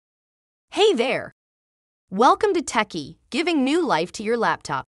Hey there! Welcome to Techie, giving new life to your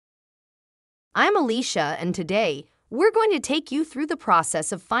laptop. I'm Alicia, and today, we're going to take you through the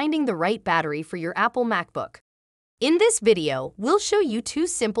process of finding the right battery for your Apple Macbook. In this video, we'll show you 2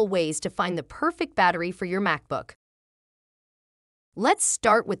 simple ways to find the perfect battery for your MacBook. Let's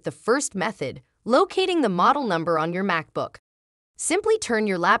start with the first method, locating the model number on your MacBook. Simply turn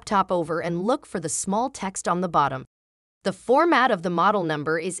your laptop over and look for the small text on the bottom. The format of the model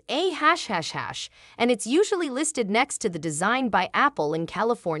number is A###, and it's usually listed next to the Designed by Apple in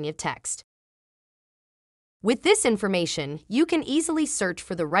California text. With this information, you can easily search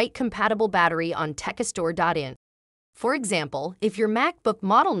for the right compatible battery on techstore.in. For example, if your MacBook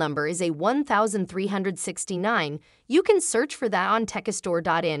model number is a 1369, you can search for that on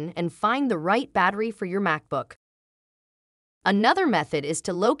techstore.in and find the right battery for your MacBook. Another method is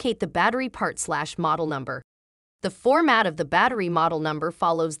to locate the battery part/model number. The format of the battery model number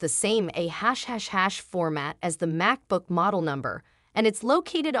follows the same A### format as the MacBook model number, and it's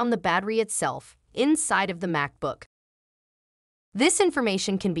located on the battery itself, inside of the MacBook. This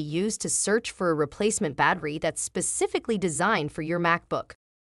information can be used to search for a replacement battery that's specifically designed for your MacBook.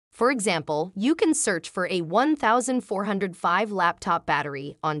 For example, you can search for a 1405 laptop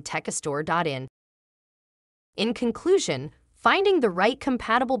battery on techstore.in. In conclusion, finding the right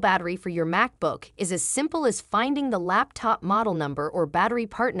compatible battery for your MacBook is as simple as finding the laptop model number or battery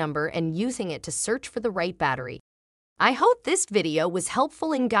part number and using it to search for the right battery. I hope this video was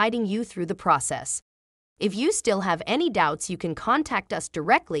helpful in guiding you through the process. If you still have any doubts, you can contact us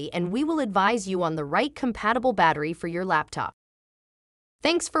directly and we will advise you on the right compatible battery for your laptop.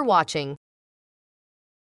 Thanks for watching.